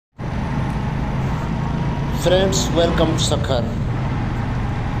Friends, welcome to Sukkur.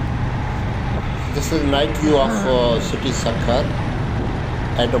 This is night view of city Sukkur.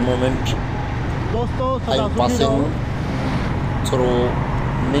 At the moment, I am passing through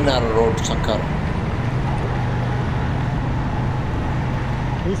Minar Road, Sukkur.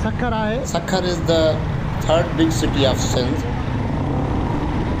 Sukkur is the third big city of Sindh.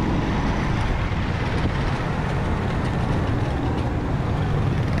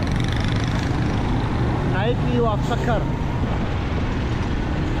 Night view of Sukkur.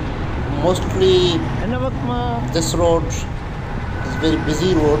 Mostly this road is very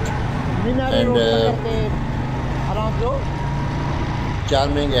busy road and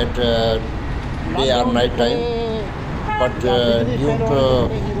charming at day or night time, but due to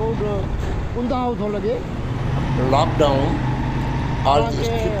lockdown all the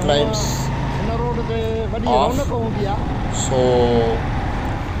street lights off, so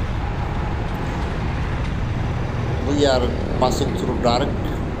we are passing through dark.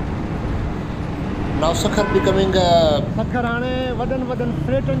 Now Sukkur becoming a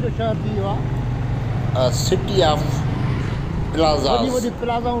city of plazas.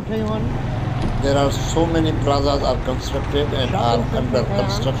 There are so many plazas are constructed and are under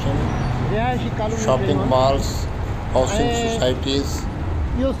construction. Shopping malls, housing societies.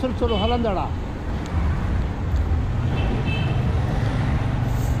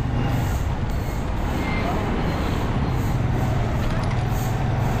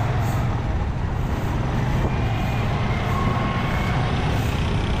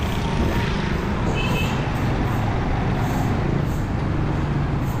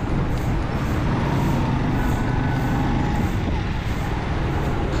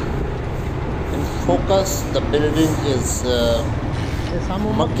 Focus, the building is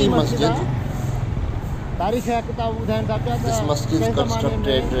Makki Masjid. This masjid is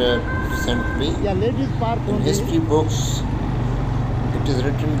constructed recently. In history books, it is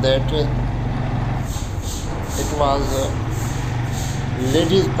written that it was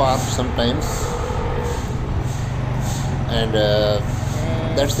ladies' park sometimes, and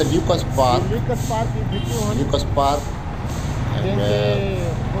that's the Lucas Park. Lucas Park, and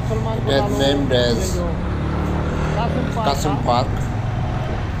it is named as Qasim Park.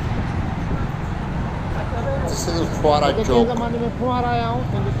 This is a Fuara Chowk,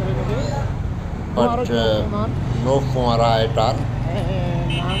 but no Fuara at all.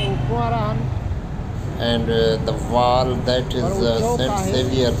 And the wall, that is St.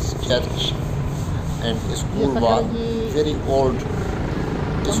 Xavier's Church and school wall, very old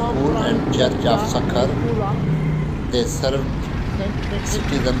school and church of Sukkur. They served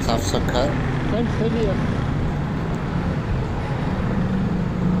citizens of Sukkur.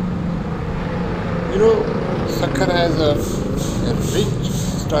 You know, Sukkur has a rich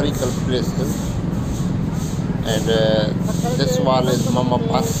historical places, and this wall is Mama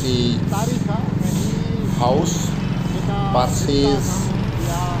Parsi house. Parsis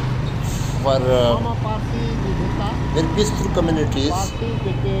were very peaceful community,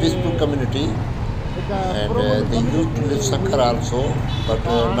 and they used to live Sukkur also, but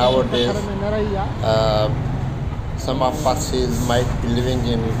nowadays some of Parsis might be living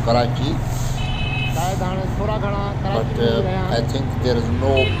in Karachi, but I think there is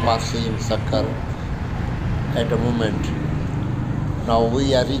no Parsi in Sukkur at the moment. Now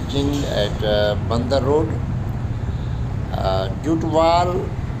we are reaching at Bandar Road. Due to wall,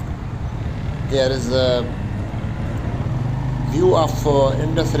 there is a view of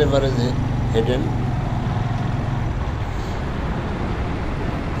Indus River is hidden.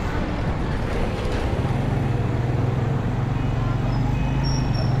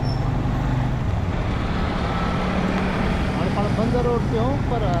 बंदर road पे हूँ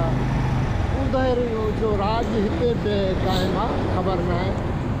पर उधर जो राज हिते कायम आहे ख़बर न आहे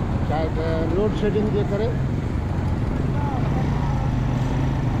शायद लोड शेडिंग जे करे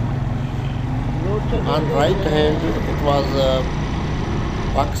On right hand it was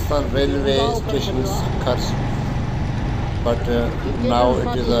Pakistan railway station Sukkur, but now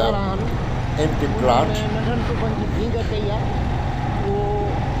it is a empty plot.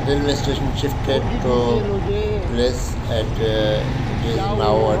 Railway station shifted to place at it is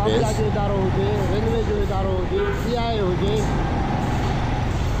nowadays.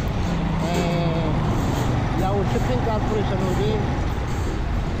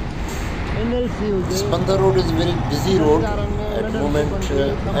 This Bandar Road is a very busy road at the moment.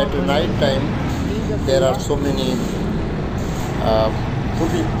 At night time there are so many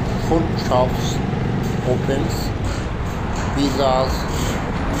food shops opens, pizzas,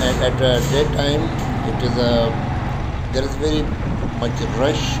 and at daytime it is there is very much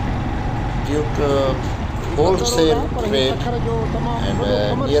rush due to wholesale trade, and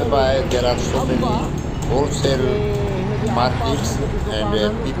nearby there are so many wholesale markets,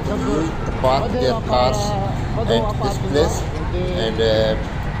 and people used to park their cars at this place and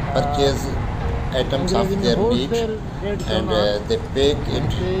purchase items of their need, and they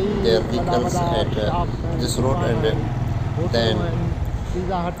park their vehicles at this road and then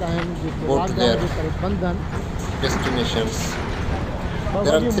go to their destinations.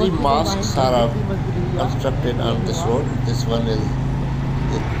 There are 3 mosques are constructed on this road. This one is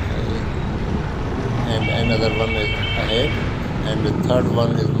and another one is ahead, and the third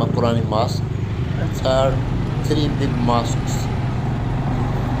one is Makurani Mosque. Third, 3 big mosques.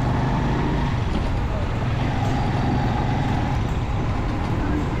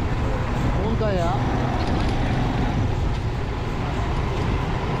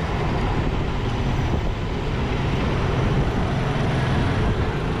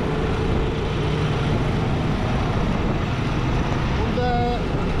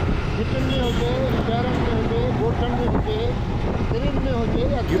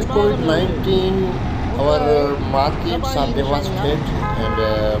 Due to COVID-19, our markets are devastated, and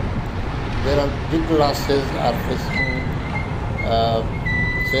there are big losses are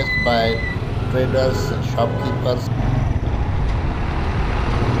faced by traders, shopkeepers.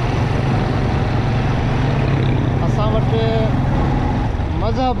 असां वटि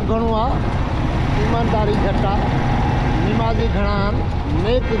मज़हब घणो आहे, ईमानदारी घटि आहे, निमाज़ी घणा आहिनि,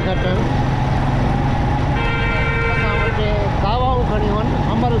 नेक घटि आहिनि। असां वटि दावाऊं घणियूं आहिनि,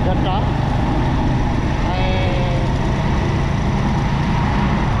 अमल घटि आहे, ऐं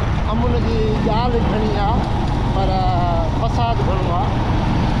अमुन जी ॻाल्हि घणी आहे, पर फ़साद घणो आहे।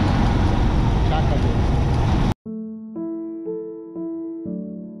 छा कजे?